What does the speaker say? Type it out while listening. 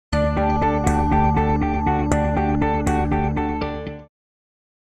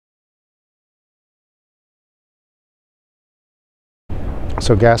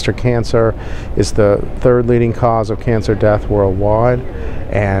So gastric cancer is the third leading cause of cancer death worldwide,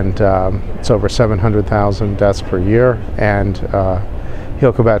 and it's over 700,000 deaths per year. And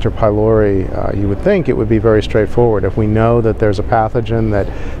Helicobacter pylori, you would think it would be very straightforward. If we know that there's a pathogen that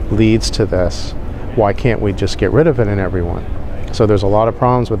leads to this, why can't we just get rid of it in everyone? So there's a lot of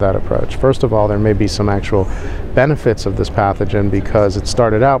problems with that approach. First of all, there may be some actual benefits of this pathogen because it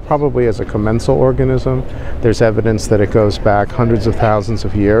started out probably as a commensal organism. There's evidence that it goes back hundreds of thousands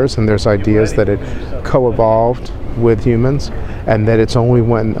of years, and there's ideas that it co-evolved with humans, and that it's only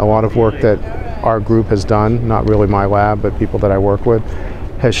when a lot of work that our group has done, not really my lab, but people that I work with,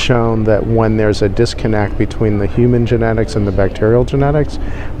 has shown that when there's a disconnect between the human genetics and the bacterial genetics,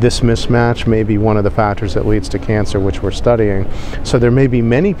 this mismatch may be one of the factors that leads to cancer, which we're studying. So there may be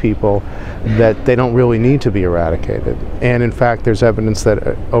many people that they don't really need to be eradicated. And in fact, there's evidence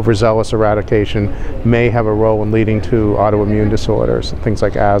that overzealous eradication may have a role in leading to autoimmune disorders, things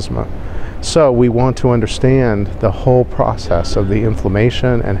like asthma. So we want to understand the whole process of the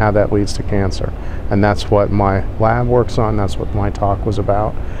inflammation and how that leads to cancer. And that's what my lab works on, that's what my talk was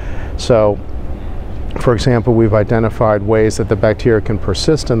about. So, for example, we've identified ways that the bacteria can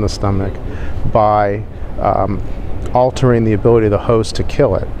persist in the stomach by altering the ability of the host to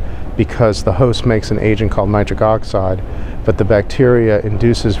kill it, because the host makes an agent called nitric oxide, but the bacteria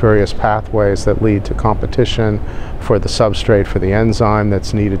induces various pathways that lead to competition for the substrate for the enzyme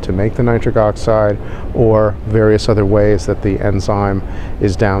that's needed to make the nitric oxide, or various other ways that the enzyme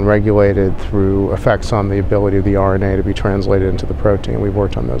is downregulated through effects on the ability of the RNA to be translated into the protein. We've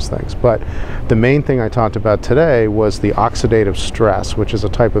worked on those things. But the main thing I talked about today was the oxidative stress, which is a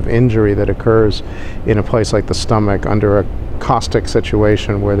type of injury that occurs in a place like the stomach under a caustic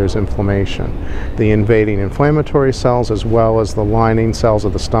situation where there's inflammation. The invading inflammatory cells, as well as the lining cells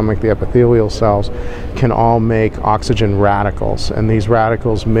of the stomach, the epithelial cells, can all make oxygen radicals, and these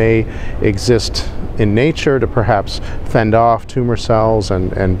radicals may exist in nature to perhaps fend off tumor cells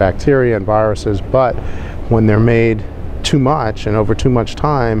and bacteria and viruses, but when they're made too much and over too much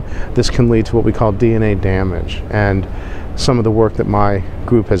time, this can lead to what we call DNA damage. And some of the work that my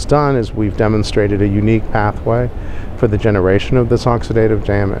group has done is we've demonstrated a unique pathway for the generation of this oxidative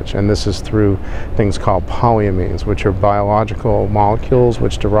damage, and this is through things called polyamines, which are biological molecules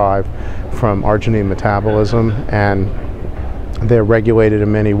which derive from arginine metabolism, and they're regulated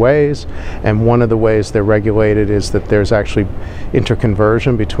in many ways. And one of the ways they're regulated is that there's actually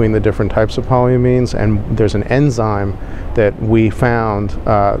interconversion between the different types of polyamines, and there's an enzyme that we found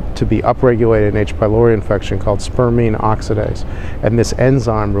to be upregulated in H. pylori infection called Spermine Oxidase, and this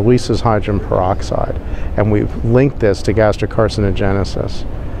enzyme releases hydrogen peroxide, and we've linked this to gastric carcinogenesis.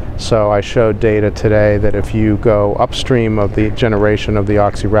 So I showed data today that if you go upstream of the generation of the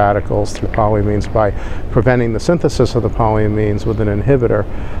oxyradicals through polyamines by preventing the synthesis of the polyamines with an inhibitor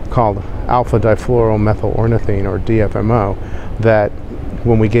called alpha difluoromethylornithine, or DFMO, that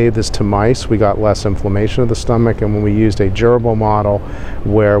when we gave this to mice, we got less inflammation of the stomach, and when we used a gerbil model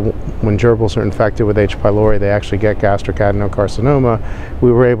where when gerbils are infected with H. pylori, they actually get gastric adenocarcinoma,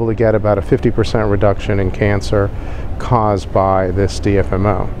 we were able to get about a 50% reduction in cancer caused by this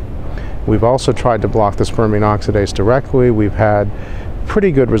DFMO. We've also tried to block the spermine oxidase directly. We've had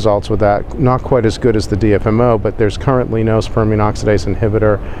pretty good results with that, not quite as good as the DFMO, but there's currently no spermine oxidase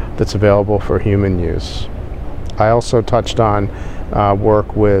inhibitor that's available for human use. I also touched on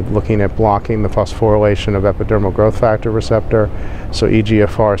work with looking at blocking the phosphorylation of epidermal growth factor receptor. So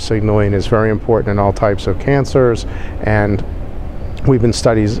EGFR signaling is very important in all types of cancers, and we've been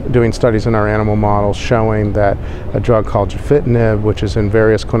doing studies in our animal models showing that a drug called gefitinib, which is in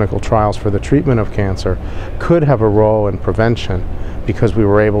various clinical trials for the treatment of cancer, could have a role in prevention, because we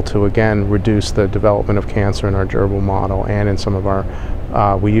were able to again reduce the development of cancer in our gerbil model, and in some of our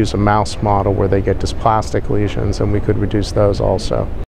we use a mouse model where they get dysplastic lesions, and we could reduce those also.